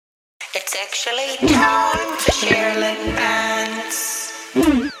It's actually time for Sherlock Bands.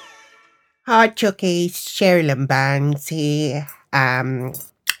 Hi, Chuckies. Sherilyn Barnes here.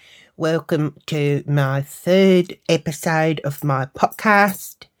 Welcome to my third episode of my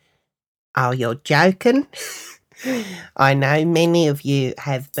podcast. Oh, you're joking? I know many of you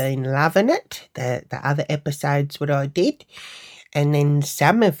have been loving it, the other episodes what I did, and then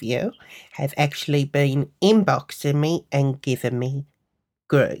some of you have actually been inboxing me and giving me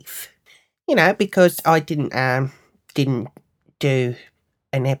grief. You know, because I didn't do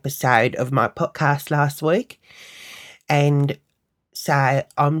an episode of my podcast last week, and so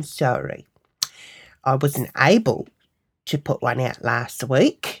I'm sorry. I wasn't able to put one out last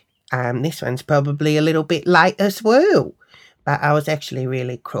week. This one's probably a little bit late as well, but I was actually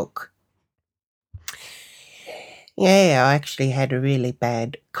really crook. Yeah, I actually had a really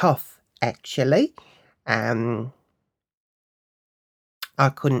bad cough, actually. I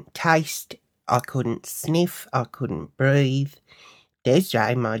couldn't taste, I couldn't sniff, I couldn't breathe.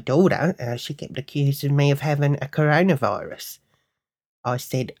 Desiree, my daughter, she kept accusing me of having a coronavirus. I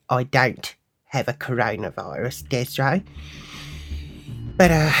said, I don't have a coronavirus, Desiree.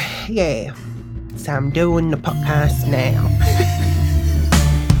 But, yeah, so I'm doing the podcast now.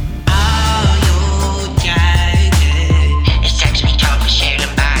 It's actually time for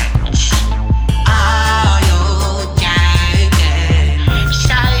Sherlock Bands. Oh, you're joking.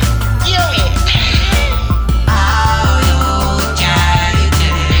 So, yeah. Oh, you're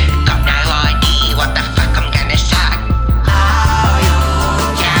joking. Got no idea what the fuck I'm gonna say. Oh,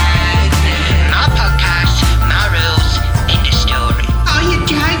 you're joking. My podcast, my rules, end of story. Are you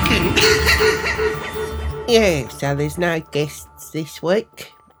joking? Yeah, so there's no guests this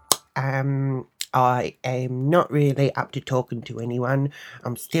week. I am not really up to talking to anyone.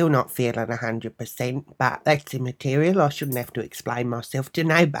 I'm still not feeling 100%, but that's immaterial. I shouldn't have to explain myself to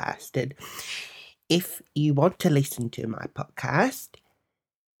no bastard. If you want to listen to my podcast,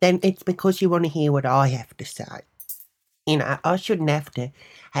 then it's because you want to hear what I have to say. You know, I shouldn't have to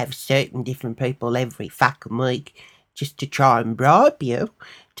have certain different people every fucking week just to try and bribe you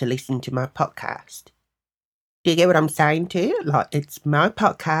to listen to my podcast. Do you get what I'm saying to you? Like, it's my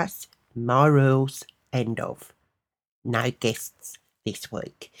podcast, my rules, end of. No guests this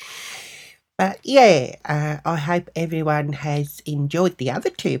week. But yeah, I hope everyone has enjoyed the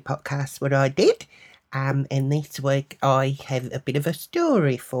other two podcasts what I did. And this week I have a bit of a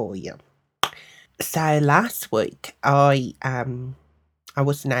story for you. So last week I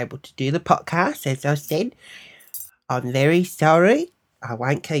wasn't able to do the podcast, as I said. I'm very sorry. I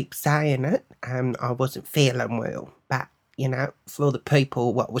won't keep saying it. I wasn't feeling well. But, you know, for the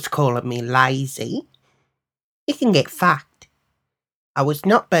people what was calling me lazy, you can get fucked. I was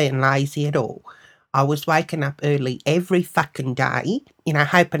not being lazy at all. I was waking up early every fucking day, you know,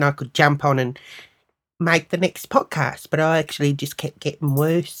 hoping I could jump on and make the next podcast. But I actually just kept getting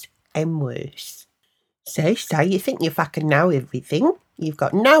worse and worse. So you think you fucking know everything. You've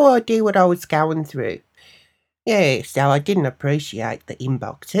got no idea what I was going through. Yeah, so I didn't appreciate the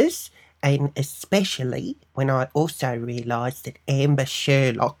inboxes, and especially when I also realised that Amber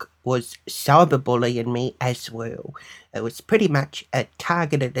Sherlock was cyberbullying me as well. It was pretty much a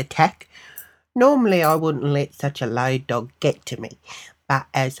targeted attack. Normally I wouldn't let such a low dog get to me, but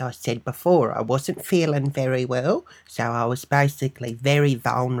as I said before, I wasn't feeling very well, so I was basically very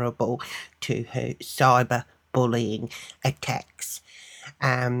vulnerable to her cyberbullying attacks.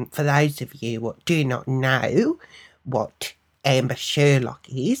 For those of you who do not know what Amber Sherlock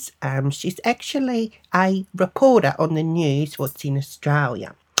is, she's actually a reporter on the news what's in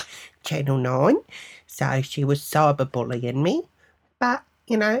Australia, Channel 9. So she was cyberbullying me, but,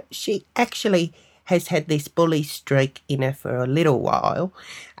 you know, she actually has had this bully streak in her for a little while.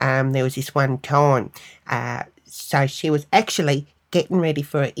 There was this one time, so she was actually getting ready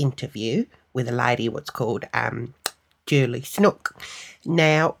for an interview with a lady what's called Julie Snook.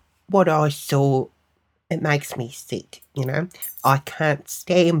 Now, what I saw, it makes me sick, you know. I can't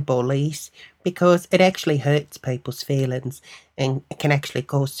stand bullies because it actually hurts people's feelings and it can actually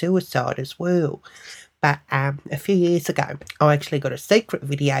cause suicide as well. But a few years ago, I actually got a secret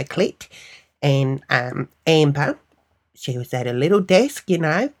video clip, and Amber, she was at a little desk, you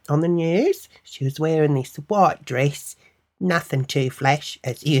know, on the news. She was wearing this white dress, nothing too flash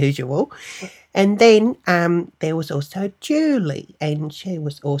as usual. And then there was also Julie, and she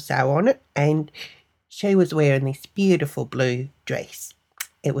was also on it, and she was wearing this beautiful blue dress.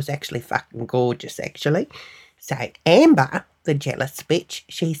 It was actually fucking gorgeous, actually. So Amber, the jealous bitch,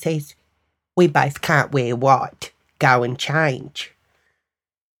 she says, we both can't wear white. Go and change.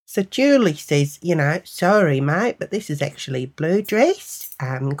 So Julie says, sorry, mate, but this is actually a blue dress,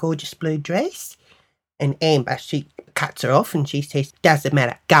 gorgeous blue dress. And Amber, she cuts her off and she says, doesn't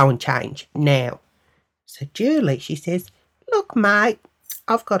matter, go and change now. So Julie, she says, look, mate,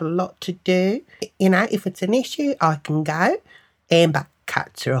 I've got a lot to do. If it's an issue, I can go. Amber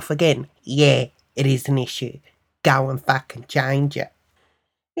cuts her off again. Yeah, it is an issue. Go and fucking change it.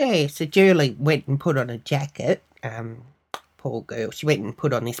 Yeah, so Julie went and put on a jacket. Poor girl, she went and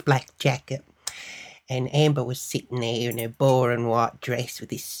put on this black jacket. And Amber was sitting there in her boring white dress with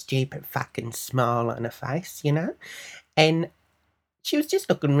this stupid fucking smile on her face, And she was just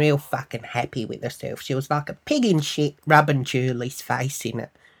looking real fucking happy with herself. She was like a pig in shit rubbing Julie's face in it.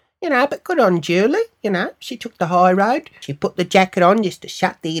 But good on Julie, She took the high road. She put the jacket on just to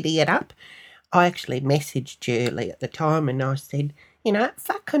shut the idiot up. I actually messaged Julie at the time and I said,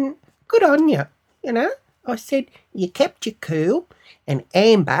 fucking good on you, I said, you kept your cool, and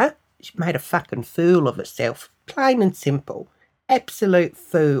Amber, she made a fucking fool of herself, plain and simple, absolute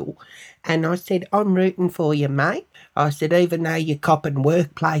fool. And I said, I'm rooting for you, mate. I said, even though you're copping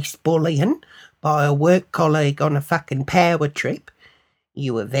workplace bullying by a work colleague on a fucking power trip,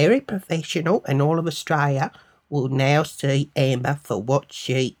 you were very professional, and all of Australia will now see Amber for what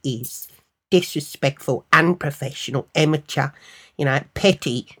she is. Disrespectful, unprofessional, amateur,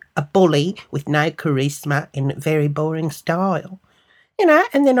 petty, a bully with no charisma and very boring style.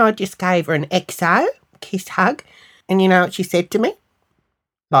 And then I just gave her an XO, kiss hug, and you know what she said to me?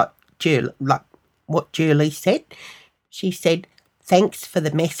 Like what Julie said. She said, thanks for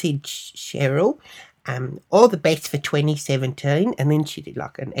the message, Cheryl. All the best for 2017. And then she did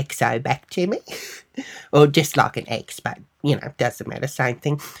like an XO back to me. Or just like an X, but, doesn't matter, same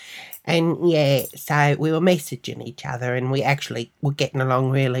thing. And yeah, so we were messaging each other and we actually were getting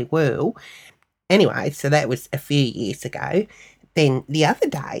along really well. Anyway, so that was a few years ago. Then the other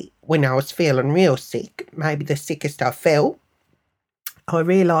day, when I was feeling real sick, maybe the sickest I felt, I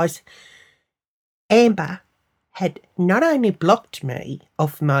realised Amber had not only blocked me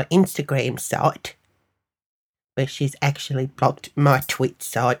off my Instagram site, but she's actually blocked my Twitch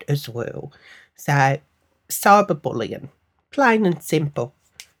site as well. So, cyberbullying, plain and simple.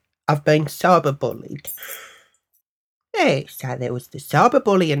 I've been cyberbullied. Yeah, so there was the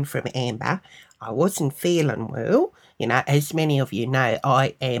cyberbullying from Amber. I wasn't feeling well. As many of you know,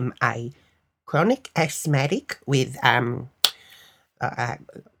 I am a chronic asthmatic with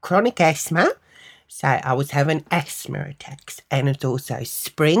chronic asthma. So I was having asthma attacks, and it's also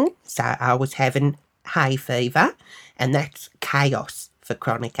spring, so I was having hay fever, and that's chaos for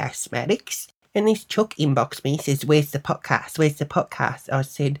chronic asthmatics. And this chook inboxed me, he says, where's the podcast? Where's the podcast? I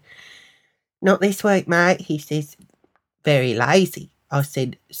said, not this week, mate. He says, very lazy. I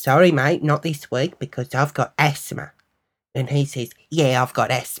said, sorry, mate, not this week because I've got asthma. And he says, yeah, I've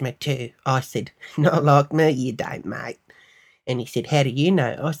got asthma too. I said, not like me, you don't, mate. And he said, how do you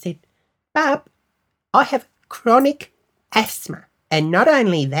know? I said, Bub, I have chronic asthma. And not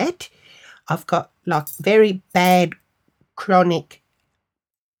only that, I've got like very bad chronic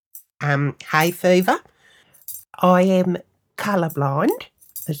hay fever. I am colourblind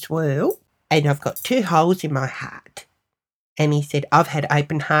as well. And I've got 2 holes in my heart. And he said, I've had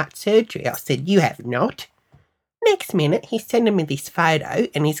open heart surgery. I said, you have not. Next minute, he's sending me this photo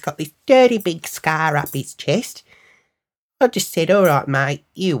and he's got this dirty big scar up his chest. I just said, all right, mate,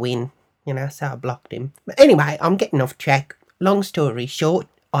 you win. So I blocked him. But anyway, I'm getting off track. Long story short,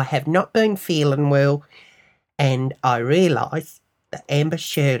 I have not been feeling well. And I realised that Amber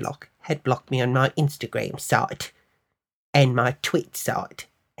Sherlock had blocked me on my Instagram site and my Twitch site.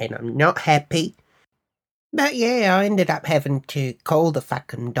 And I'm not happy. But yeah, I ended up having to call the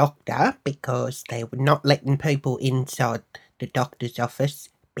fucking doctor because they were not letting people inside the doctor's office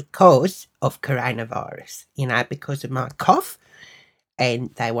because of coronavirus, because of my cough.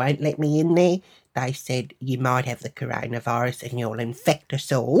 And they won't let me in there. They said, you might have the coronavirus and you'll infect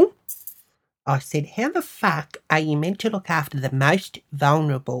us all. I said, how the fuck are you meant to look after the most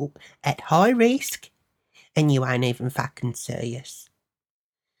vulnerable at high risk and you won't even fucking see us?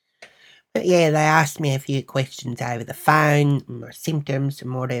 But yeah, they asked me a few questions over the phone, my symptoms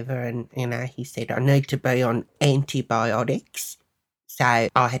and whatever, and, he said I need to be on antibiotics. So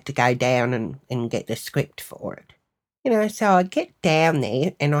I had to go down and get the script for it. So I get down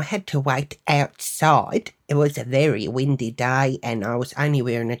there and I had to wait outside. It was a very windy day and I was only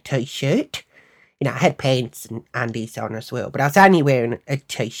wearing a T-shirt. I had pants and undies on as well, but I was only wearing a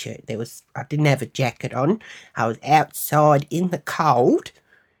T-shirt. I didn't have a jacket on. I was outside in the cold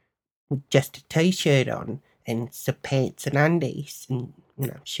with just a T-shirt on and some pants and undies and,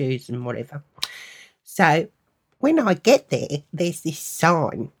 shoes and whatever. So when I get there, there's this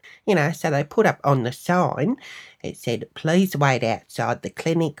sign, so they put up on the sign, it said, please wait outside the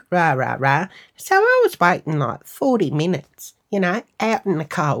clinic, rah, rah, rah. So I was waiting like 40 minutes, out in the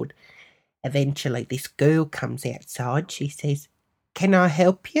cold. Eventually, this girl comes outside. She says, can I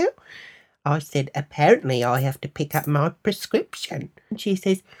help you? I said, apparently I have to pick up my prescription. And she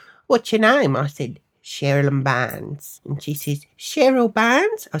says, what's your name? I said, Sherilyn Barnes. And she says, Cheryl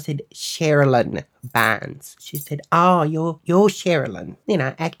Barnes? I said, Sherilyn Barnes. She said, oh, you're Sherilyn.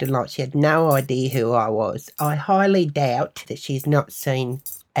 Acting like she had no idea who I was. I highly doubt that she's not seen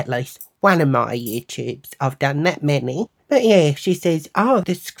at least one of my YouTubes. I've done that many. But yeah, she says, oh,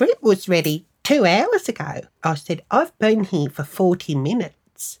 the script was ready 2 hours ago. I said, I've been here for 40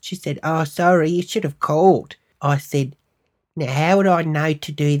 minutes. She said, oh, sorry, you should have called. I said, now how would I know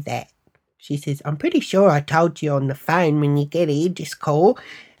to do that? She says, I'm pretty sure I told you on the phone when you get here, just call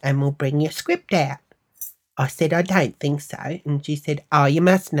and we'll bring your script out. I said, I don't think so. And she said, oh, you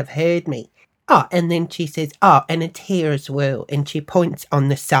mustn't have heard me. Oh, and then she says, oh, and it's here as well. And she points on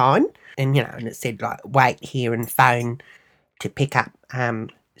the sign and, and it said like, wait here and phone to pick up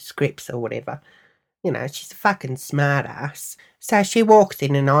scripts or whatever. She's a fucking smart ass. So she walks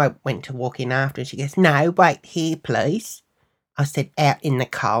in and I went to walk in after and she goes, no, wait here, please. I said, out in the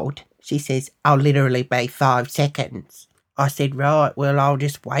cold. She says, I'll literally be 5 seconds. I said, right, well, I'll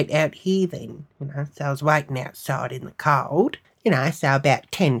just wait out here then. So I was waiting outside in the cold. So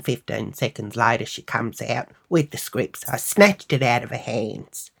about 10, 15 seconds later, she comes out with the scripts. I snatched it out of her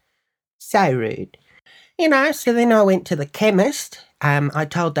hands. So rude. So then I went to the chemist. I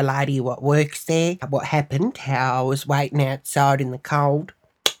told the lady what works there, what happened, how I was waiting outside in the cold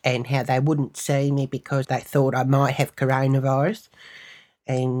and how they wouldn't see me because they thought I might have coronavirus.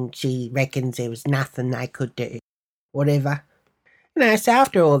 And she reckons there was nothing they could do. Whatever. So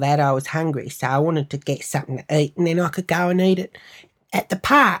after all that, I was hungry, so I wanted to get something to eat, and then I could go and eat it at the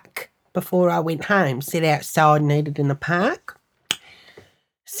park before I went home, sit outside and eat it in the park.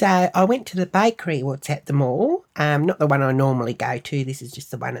 So I went to the bakery, what's at the mall. Not the one I normally go to, this is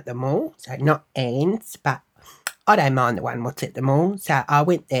just the one at the mall. So not Anne's, but I don't mind the one what's at the mall. So I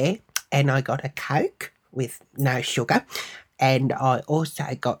went there and I got a Coke with no sugar. And I also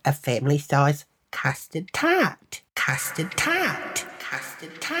got a family-size custard tart.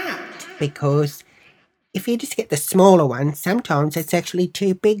 Because if you just get the smaller one, sometimes it's actually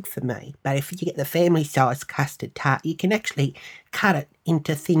too big for me. But if you get the family-size custard tart, you can actually cut it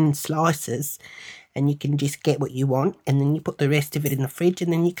into thin slices and you can just get what you want and then you put the rest of it in the fridge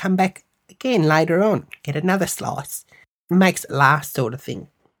and then you come back again later on, get another slice. It makes it last sort of thing.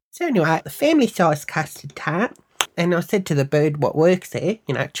 So anyway, the family-size custard tart. And I said to the bird what works there,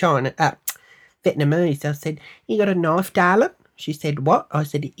 China, Vietnamese, I said, you got a knife, darling? She said, what? I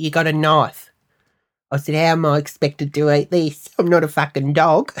said, you got a knife. I said, how am I expected to eat this? I'm not a fucking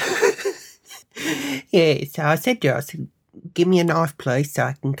dog. Yeah, so I said to her, give me a knife, please, so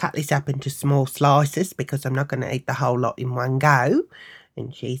I can cut this up into small slices because I'm not going to eat the whole lot in one go.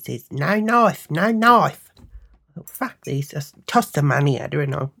 And she says, no knife. I thought, fuck this. I tossed the money at her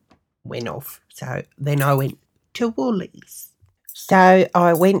and I went off. So then I went to Woolies. So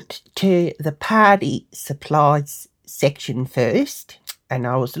I went to the party supplies section first and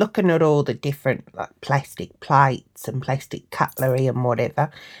I was looking at all the different plastic plates and plastic cutlery and whatever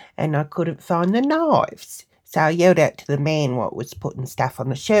and I couldn't find the knives. So I yelled out to the man what was putting stuff on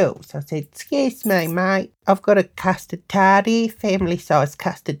the shelves. I said, excuse me, mate, I've got a custard tart here, family-size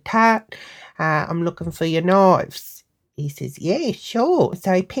custard tart. I'm looking for your knives. He says, yeah, sure.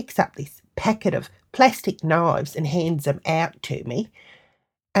 So he picks up this packet of plastic knives and hands them out to me.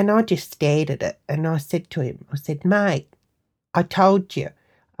 And I just stared at it and I said to him, mate, I told you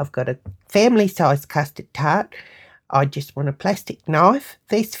I've got a family-size custard tart. I just want a plastic knife.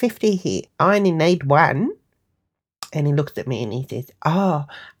 There's 50 here. I only need one. And he looks at me and he says, I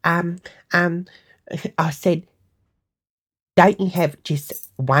said, don't you have just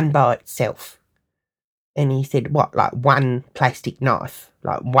one by itself? And he said, what, like one plastic knife?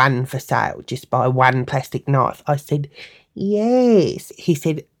 Like one for sale, just buy one plastic knife? I said, yes. He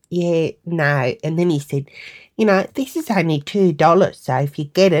said, yeah, no. And then he said, this is only $2. So if you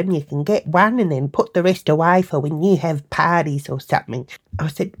get them, you can get one and then put the rest away for when you have parties or something. I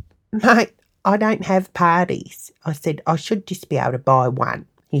said, mate, I don't have parties. I said, I should just be able to buy one.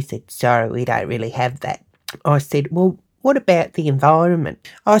 He said, sorry, we don't really have that. I said, well, what about the environment?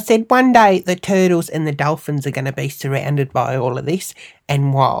 I said, one day the turtles and the dolphins are going to be surrounded by all of this.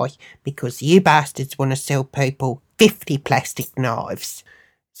 And why? Because you bastards want to sell people 50 plastic knives.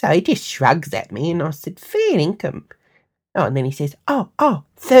 So he just shrugs at me and I said, fair income. Oh, and then he says,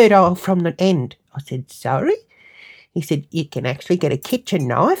 third aisle from the end. I said, sorry? He said, you can actually get a kitchen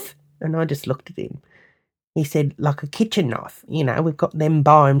knife. And I just looked at him. He said, like a kitchen knife, we've got them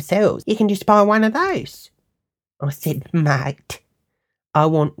by themselves. You can just buy one of those. I said, mate, I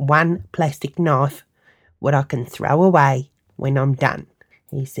want one plastic knife what I can throw away when I'm done.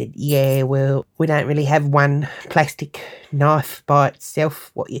 He said, yeah, well, we don't really have one plastic knife by itself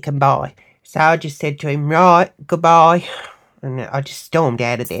what you can buy. So I just said to him, right, goodbye. And I just stormed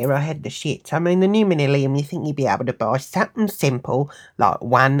out of there. I had the shits. I mean, the new millennium, you think you'd be able to buy something simple like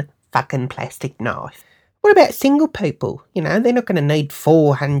one fucking plastic knife. What about single people? They're not going to need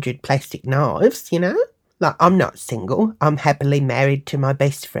 400 plastic knives, Like, I'm not single. I'm happily married to my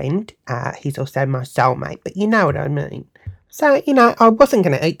best friend. He's also my soulmate, but you know what I mean. So, I wasn't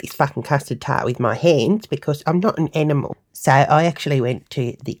going to eat this fucking custard tart with my hands because I'm not an animal. So I actually went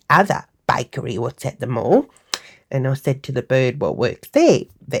to the other bakery what's at the mall, and I said to the bird what works there,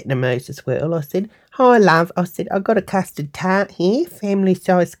 Vietnamese as well, I said, hi, love. I said, I got a custard tart here,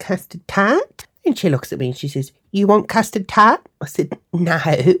 family-sized custard tart. And she looks at me and she says, you want custard tart? I said, no.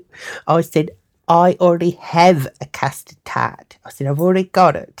 I said, I already have a custard tart. I said, I've already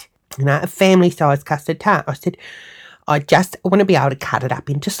got it. A family-sized custard tart. I said, I just want to be able to cut it up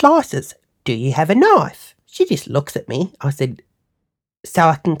into slices. Do you have a knife? She just looks at me. I said, so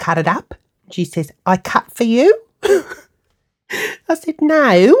I can cut it up? She says, I cut for you? I said,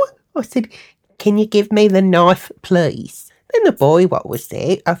 no. I said, can you give me the knife, please? Then the boy what was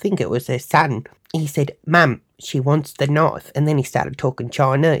there, I think it was her son, he said, Mum, she wants the knife. And then he started talking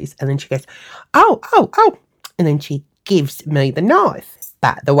Chinese. And then she goes, oh. And then she gives me the knife.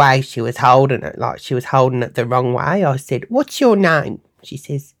 But the way she was holding it, like she was holding it the wrong way, I said, what's your name? She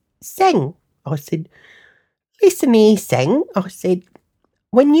says, Seng. I said, listen here, Seng. I said,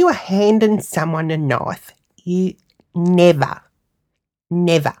 when you are handing someone a knife, you never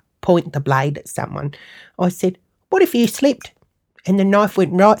point the blade at someone. I said, what if you slipped and the knife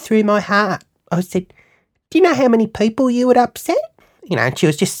went right through my heart? I said, do you know how many people you would upset? And she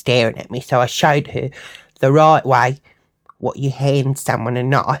was just staring at me. So I showed her the right way, what you hand someone a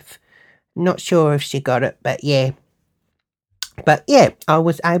knife. Not sure if she got it, but yeah. But yeah, I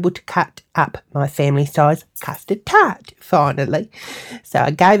was able to cut up my family size custard tart, finally. So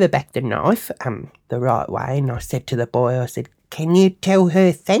I gave her back the knife the right way, and I said to the boy, I said, can you tell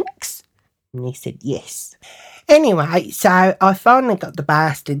her thanks? And he said, yes. Anyway, so I finally got the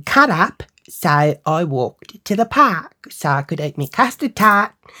bastard cut up, so I walked to the park so I could eat my custard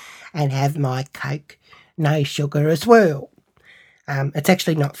tart and have my Coke, no sugar as well. It's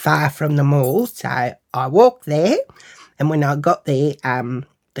actually not far from the mall, so I walked there, and when I got there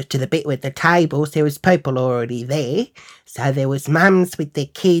to the bit with the tables, there was people already there. So there was mums with their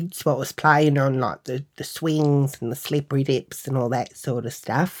kids what was playing on like the swings and the slippery dips and all that sort of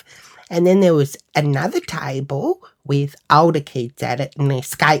stuff. And then there was another table with older kids at it, and their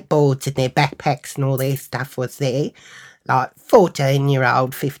skateboards and their backpacks and all their stuff was there, like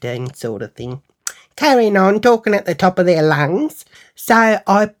 14-year-old, 15 sort of thing. Carrying on, talking at the top of their lungs. So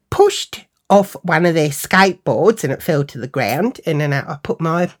I pushed off one of their skateboards and it fell to the ground, and then I put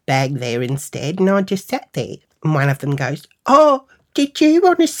my bag there instead, and I just sat there. And one of them goes, oh, did you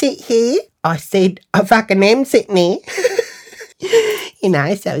want to sit here? I said, I fucking am sitting here.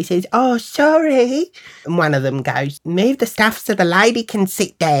 So he says, oh, sorry. And one of them goes, move the stuff so the lady can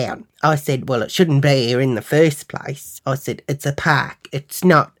sit down. I said, well, it shouldn't be here in the first place. I said, it's a park. It's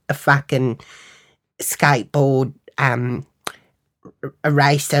not a fucking skateboard, a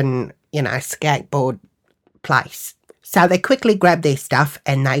racing, skateboard place. So they quickly grabbed their stuff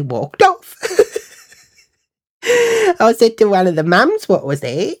and they walked off. I said to one of the mums what was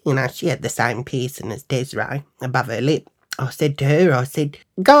there, she had the same piercing as Desiree above her lip. I said to her, I said,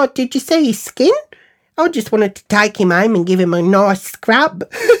 God, did you see his skin? I just wanted to take him home and give him a nice scrub.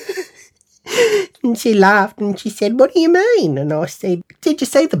 And she laughed and she said, what do you mean? And I said, did you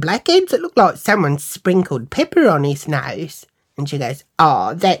see the blackheads? It looked like someone sprinkled pepper on his nose. And she goes,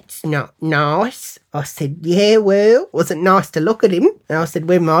 oh, that's not nice. I said, yeah, well, wasn't nice to look at him. And I said,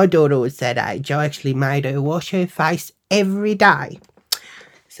 when my daughter was that age, I actually made her wash her face every day.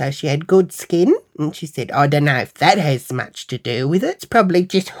 So she had good skin, and she said, I don't know if that has much to do with it. It's probably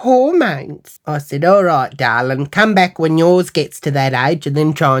just hormones. I said, all right, darling, come back when yours gets to that age and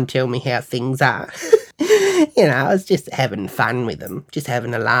then try and tell me how things are. I was just having fun with them, just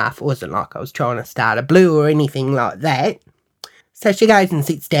having a laugh. It wasn't like I was trying to start a blue or anything like that. So she goes and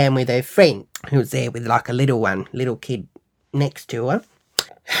sits down with her friend, who was there with like a little kid next to her.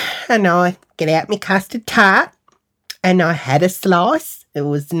 And I get out my custard tart, and I had a slice. It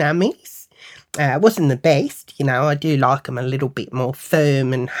was nummies. It wasn't the best, I do like them a little bit more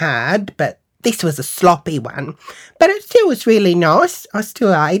firm and hard, but This was a sloppy one, but it still was really nice. I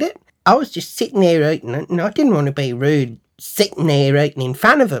still ate it. I was just sitting there eating it, and I didn't want to be rude sitting there eating in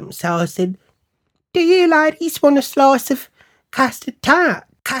front of them. So I said, do you ladies want a slice of custard tart?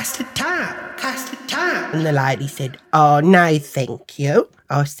 Custard tart, custard tart. And the lady said, oh, no, thank you.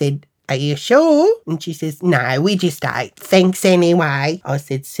 I said, are you sure? And she says, no, we just ate. Thanks anyway. I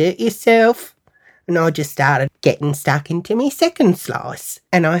said, suit yourself. And I just started getting stuck into my second slice.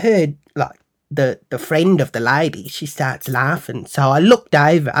 And I heard, like, the friend of the lady, she starts laughing. So I looked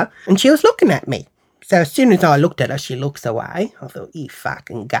over and she was looking at me. So as soon as I looked at her, she looks away. I thought, you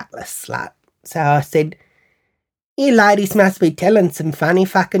fucking gutless slut. So I said, you ladies must be telling some funny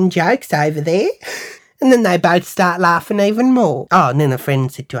fucking jokes over there. And then they both start laughing even more. Oh, and then the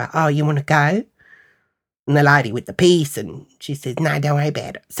friend said to her, oh, you want to go? And the lady with the piece, and she says, no, don't worry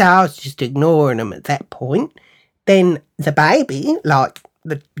about it. So I was just ignoring them at that point. Then the baby, like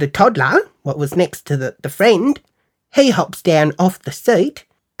the toddler, what was next to the friend, he hops down off the seat,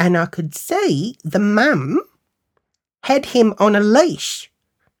 and I could see the mum had him on a leash.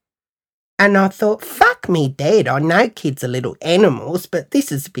 And I thought, fuck me dead, I know kids are little animals, but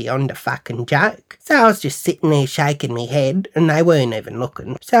this is beyond a fucking joke. So I was just sitting there shaking my head, and they weren't even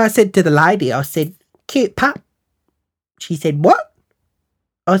looking. So I said to the lady, I said, cute pup. She said, what?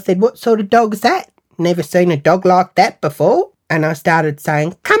 I said, what sort of dog's that? Never seen a dog like that before. And I started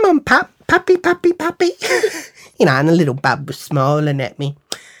saying, come on, pup, puppy, puppy, puppy. You know, and the little bub was smiling at me.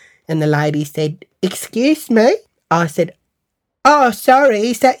 And the lady said, excuse me? I said, oh, sorry,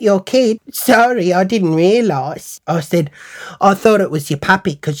 is that your kid? Sorry, I didn't realise. I said, I thought it was your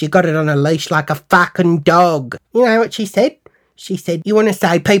puppy because you got it on a leash like a fucking dog. You know what she said? She said, you want to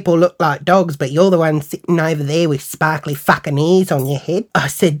say people look like dogs, but you're the one sitting over there with sparkly fucking ears on your head? I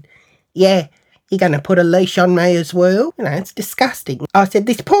said, yeah, you're going to put a leash on me as well? You know, it's disgusting. I said,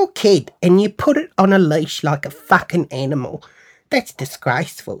 this poor kid, and you put it on a leash like a fucking animal. That's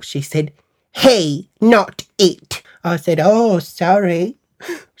disgraceful. She said, he, not it. I said, oh, sorry.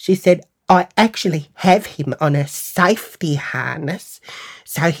 She said, I actually have him on a safety harness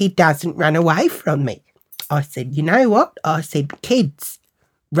so he doesn't run away from me. I said, you know what? I said, kids,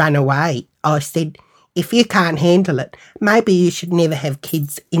 run away. I said, if you can't handle it, maybe you should never have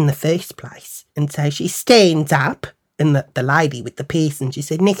kids in the first place. And so she stands up, and the lady with the piercing, she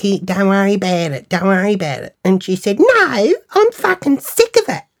said, Nikki, don't worry about it. Don't worry about it. And she said, no, I'm fucking sick of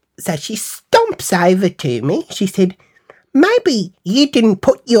it. So she stomps over to me. She said, maybe you didn't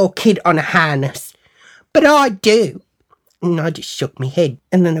put your kid on a harness, but I do. And I just shook my head.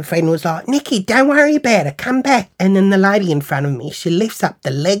 And then a friend was like, Nikki, don't worry about it. Come back. And then the lady in front of me, she lifts up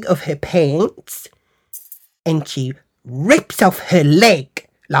the leg of her pants and she rips off her leg,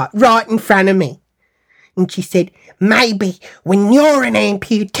 like right in front of me. And she said, maybe when you're an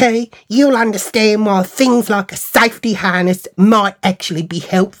amputee, you'll understand why things like a safety harness might actually be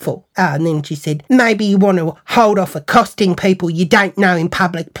helpful. And then she said, maybe you want to hold off accosting people you don't know in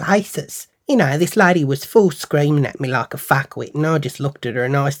public places. You know, this lady was full screaming at me like a fuckwit, and I just looked at her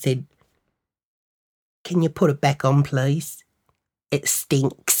and I said, can you put it back on, please? It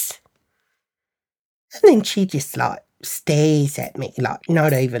stinks. And then she just like stares at me, like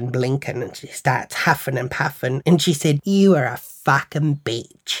not even blinking, and she starts huffing and puffing, and she said, you are a fucking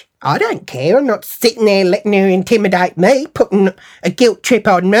bitch. I don't care, I'm not sitting there letting her intimidate me, putting a guilt trip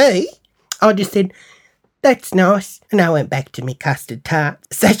on me. I just said, that's nice. And I went back to me custard tart.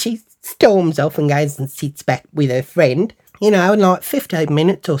 So she storms off and goes and sits back with her friend. You know, and like 15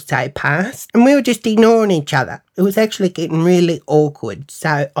 minutes or so passed, and we were just ignoring each other. It was actually getting really awkward.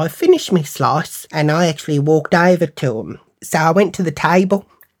 So I finished my slice and I actually walked over to him. So I went to the table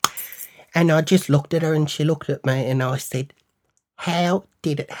and I just looked at her and she looked at me and I said, how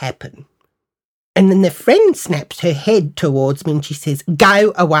did it happen? And then the friend snaps her head towards me and she says,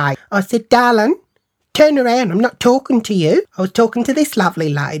 go away. I said, darling, turn around, I'm not talking to you. I was talking to this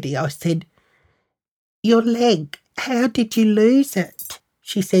lovely lady. I said, your leg, how did you lose it?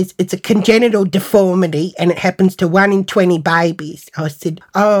 She says, it's a congenital deformity and it happens to 1 in 20 babies. I said,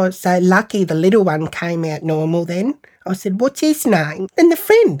 oh, so lucky the little one came out normal then. I said, what's his name? And the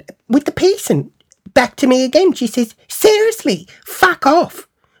friend with the piercing back to me again. She says, seriously, fuck off.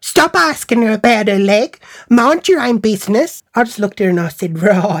 Stop asking her about her leg. Mind your own business. I just looked at her and I said,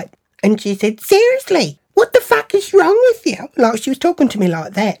 right. And she said, seriously, what the fuck is wrong with you? Like, she was talking to me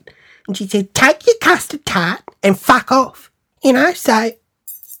like that. And she said, take your custard tart and fuck off. You know, so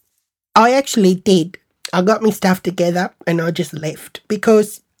I actually did. I got my stuff together and I just left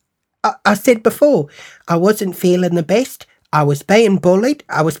because I said before, I wasn't feeling the best. I was being bullied.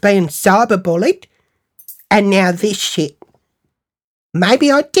 I was being cyber bullied. And now this shit.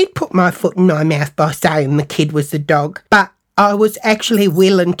 Maybe I did put my foot in my mouth by saying the kid was the dog, but I was actually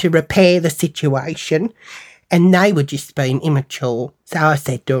willing to repair the situation, and they were just being immature. So I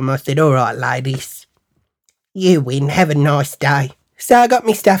said to them, all right, ladies, you win, have a nice day. So I got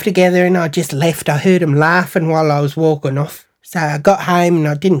my stuff together and I just left. I heard them laughing while I was walking off. So I got home and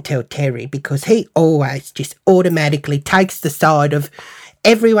I didn't tell Terry because he always just automatically takes the side of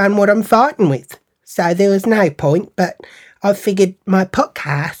everyone what I'm fighting with. So there was no point, but I figured my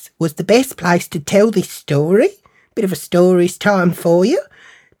podcast was the best place to tell this story. Bit of a stories time for you,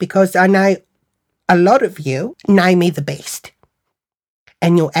 because I know a lot of you know me the best.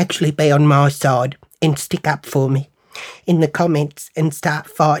 And you'll actually be on my side and stick up for me in the comments and start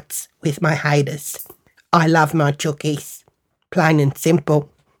fights with my haters. I love my chookies. Plain and simple.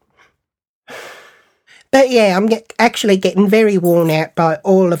 But yeah, I'm actually getting very worn out by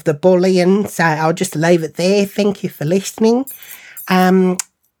all of the bullying, so I'll just leave it there. Thank you for listening.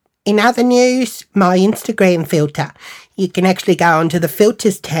 In other news, my Instagram filter. You can actually go onto the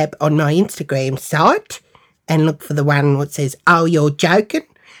filters tab on my Instagram site and look for the one that says, "Oh, you're joking."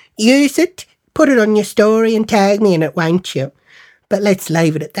 Use it, put it on your story and tag me in it, won't you? But let's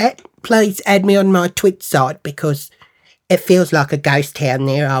leave it at that. Please add me on my Twitch site because it feels like a ghost town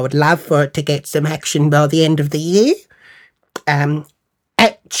there. I would love for it to get some action by the end of the year.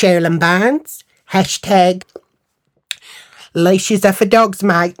 At Sherilyn Barnes, hashtag leashes are for dogs,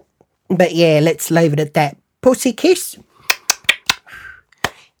 mate. But yeah, let's leave it at that. Pussy kiss.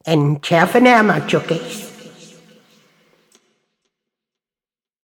 And ciao for now, my chookies.